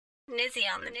Nizzy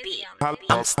on the beat. I'm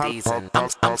steezin', I'm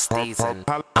steezin',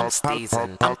 I'm steezin', I'm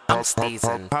steezin', I'm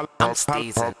steezin', I'm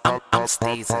steezin', I'm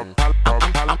steezin', I'm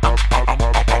steezin',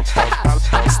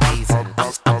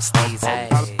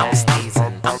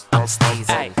 I'm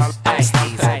steezin', I'm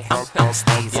steezin', I'm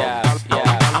steezin',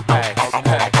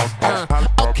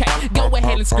 Okay, go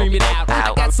ahead and scream it out.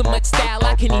 I got so much style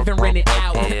I can even rent it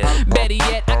out. Better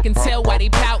yet, I can tell why they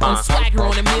poutin'. Swagger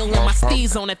on a million, my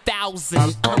steez on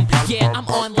 1,000. Yeah, I'm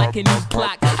on like a new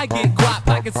block. I get guap,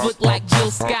 pockets look like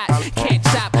Jill Scott. Can't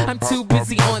chop, I'm too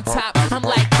busy on top. I'm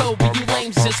like Kobe, you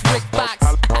lames just Rick Fox.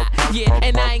 Yeah,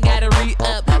 and I ain't gotta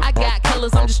re-up. I got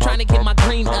colors, I'm just trying to get my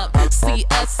green up. See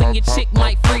us and your chick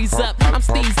might freeze up. I'm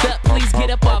steezed up, please get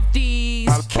up off these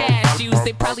cashews.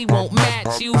 They probably won't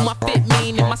match you. My fit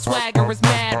mean and my swagger is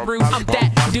mad rude. I'm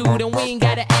that dude and we ain't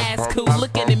gotta ask who.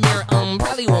 Look in the mirror,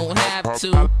 probably won't have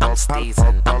to. I'm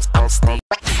steezin', I'm steezin'.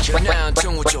 You're now in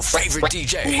tune with your favorite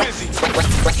DJ.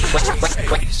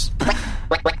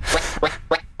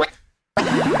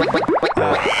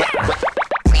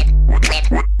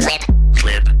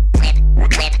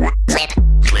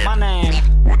 My name.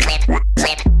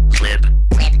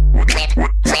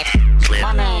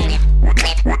 My name.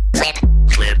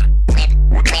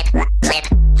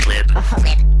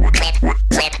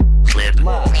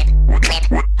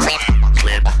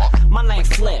 My name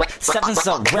Flip, seven's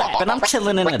a rap, and I'm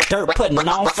chillin' in the dirt, putting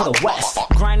on for the West.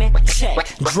 Grinding, check,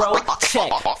 dro,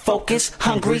 check, focus,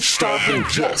 hungry, starving,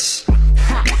 yes.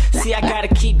 See, I gotta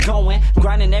keep going,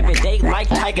 grinding every day like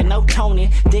Tiger, no Tony.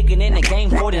 Digging in the game,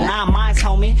 49 minds,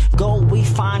 homie. Gold we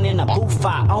find in a booth,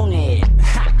 I own it.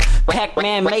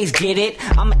 Pac-Man Maze, get it?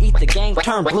 I'ma eat the game,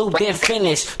 turn blue, then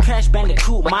finish. Crash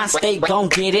Bandicoot, mind state, gon'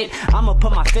 get it. I'ma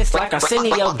put my fist like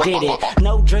Arsenio did it.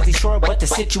 No Jersey Shore, but the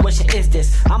situation is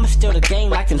this. I'ma steal the game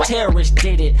like them terrorists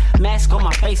did it. Mask on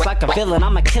my face like a villain,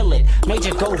 I'ma kill it.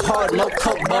 Major go hard, no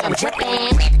coke, but I'm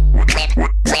drippin'.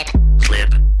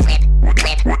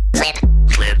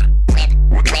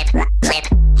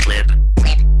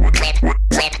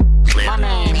 My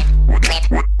name.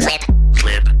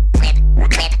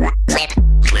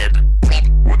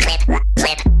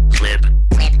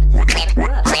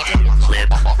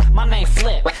 My name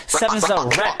Flip, seven's a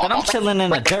rap, and I'm chillin'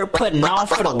 in the dirt, putting on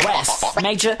for the West.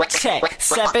 Major check,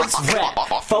 seven's rap,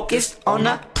 focus on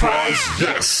the prize,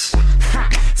 yes.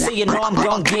 So you know I'm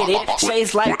gon' get it.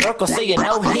 Shades like Urkel, so you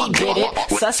know he did it.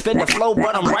 Suspend the flow,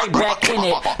 but I'm right back in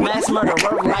it. Mass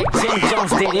murderer like Jim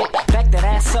Jones did it. Back that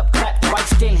ass up, clap twice,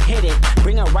 then hit it.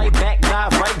 Bring it right back,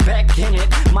 dive right back in it.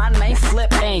 My name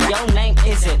Flip, and your name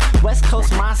isn't. West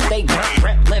Coast, my state,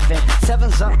 rep living.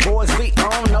 Seven's up, boys, we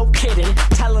on, no kidding.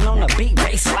 Talent on the beat,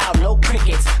 bass loud, no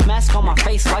crickets. Mask on my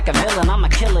face like a villain, I'ma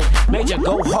kill it. Major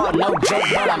go hard, no joke,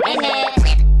 but I'm in it.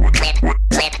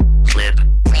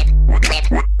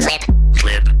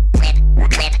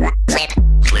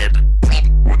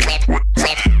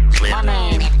 My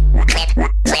name.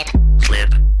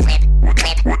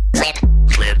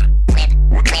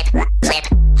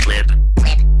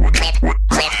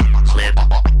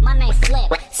 My name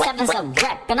Flip, seven's a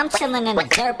rep, and I'm chillin' in the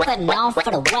dirt, putting on for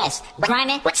the West.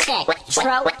 Grinding, check,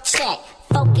 dro, check,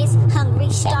 focus, hungry,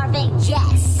 starving,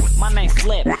 yes. My name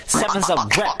Flip, seven's a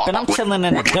rep, and I'm chillin'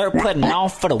 in the dirt, putting on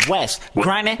for the West.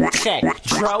 Grinding, check,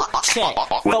 dro, check,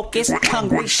 focus,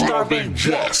 hungry, starving,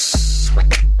 yes.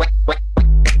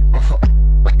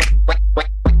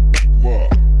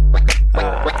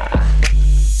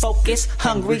 Focus,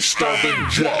 hungry, starving,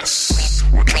 yes.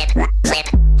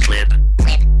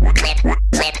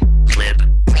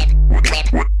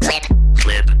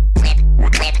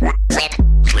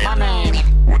 My name.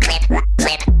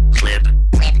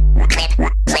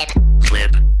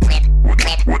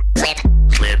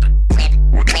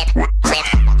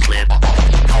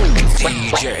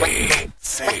 DJ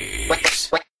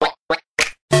Face.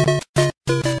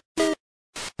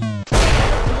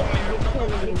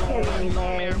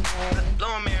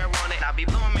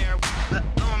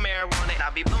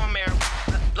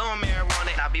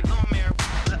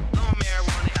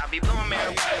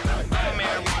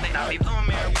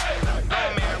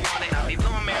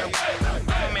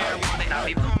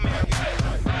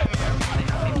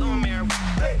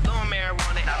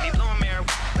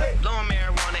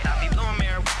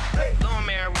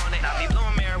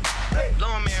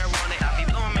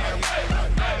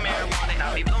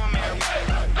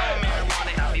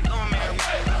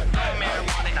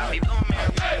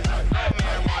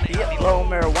 Blow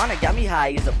marijuana got me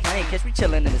high as a plane. Catch me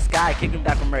chillin' in the sky, kicking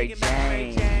back on Mary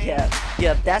Jane.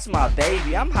 Yeah, that's my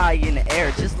baby. I'm high in the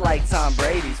air, just like Tom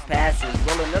Brady's passes.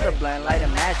 Roll another blunt, light a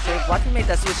match trick. Watch me make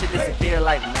that switch and disappear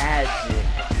like magic.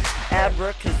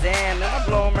 Abracazam, and I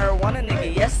blow marijuana.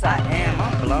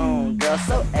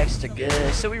 extra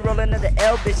good. Should we roll another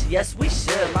L, bitch? Yes, we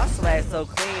should. My swag so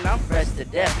clean, I'm fresh to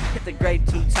death. Hit the grade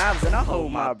 2 times and I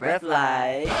hold my breath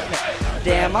like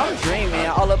damn, I'm dreaming.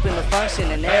 All up in the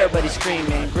function and everybody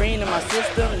screaming. Green in my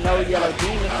system, no yellow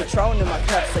demon. Patron in my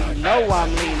cup, so you know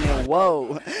I'm leaning.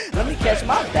 Whoa, let me catch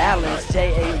my balance.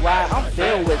 J-A-Y, I'm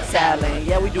filled with talent.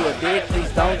 Yeah, we do it big, please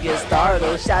don't get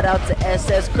startled. Shout out to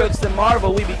SS, Crooks, and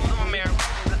Marvel. We be blowing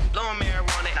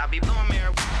marijuana, I be blowing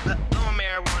marijuana, blowing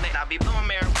marijuana, I be blowing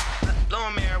marijuana,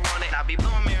 blowing marijuana, I be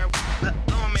blowing marijuana,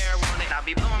 blowing marijuana, I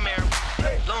be blowing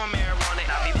marijuana, blowing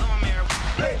marijuana, I be blowing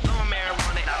marijuana, blowing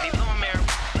marijuana, I be blowing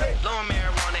marijuana, blowing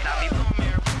marijuana, I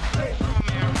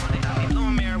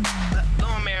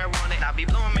be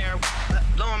blowing marijuana,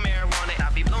 blowing marijuana,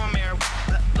 I be blowing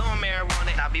marijuana, blowing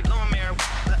marijuana, I be blowing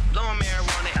marijuana, blowing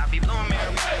marijuana, I be blowing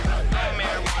marijuana, blowing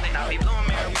marijuana, I be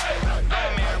blowing marijuana,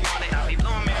 blowing marijuana, I be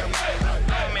blowing marijuana,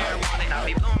 blowing marijuana, I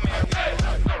be blowing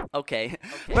okay.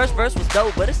 First verse was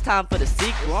dope, but it's time for the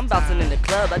sequel. I'm bouncing in the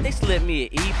club like they slipped me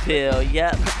an E-pill,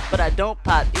 yep. But I don't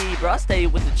pop E, bro, I stay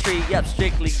with the tree, yep,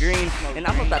 strictly green. And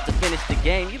I'm about to finish the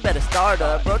game, you better start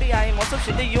up. Brody, I ain't on some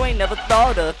shit that you ain't never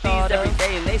thought of. Fees every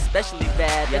day and they especially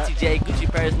bad. J, Gucci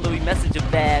purse, Louis messenger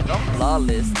bag, I'm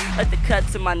flawless. Like the cut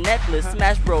to my necklace,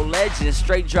 Smash Bro legend,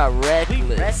 straight drop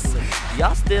reckless.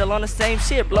 Y'all still on the same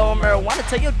shit, blowing marijuana,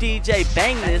 tell your DJ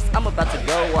bang this. I'm about to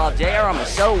go off, JR, I'ma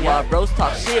show off. Bros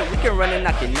talk shit, we can run and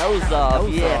knock your nose off,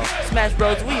 yeah. Smash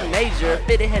Bros, we major,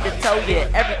 fitted head to toe, yeah.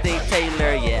 Everything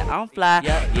Taylor, yeah. I'm fly,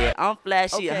 yeah, I'm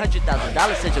flashy.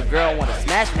 $100,000 said your girl wanna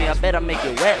smash me. I bet I make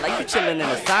it wet like you chillin' in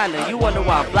a sauna. You wonder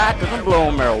why I'm fly, cause I'm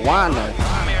blowing marijuana.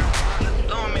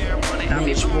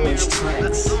 Mitch Boys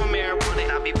Tracks. blowing marijuana,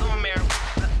 I be blowing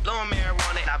marijuana, blowing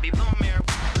marijuana, I be blowing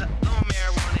marijuana, blowing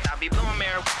marijuana, I be blowing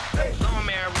marijuana, blowing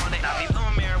marijuana, I be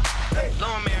blowing marijuana,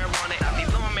 blowing marijuana, I be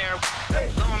blowing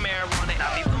marijuana, blowing marijuana, I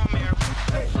be blowing marijuana,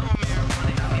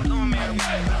 blowing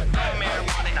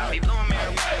marijuana, I be blowing marijuana, blowing marijuana, I be blowing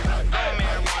marijuana,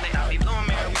 blowing marijuana, I be blowing marijuana, blowing marijuana, I be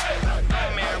blowing marijuana,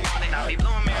 blowing marijuana, I be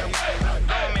blowing marijuana,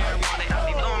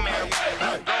 blowing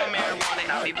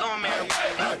marijuana, I be blowing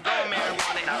marijuana, blowing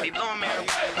marijuana, I be blowing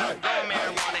marijuana, blowing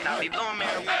marijuana, I be blowing marijuana.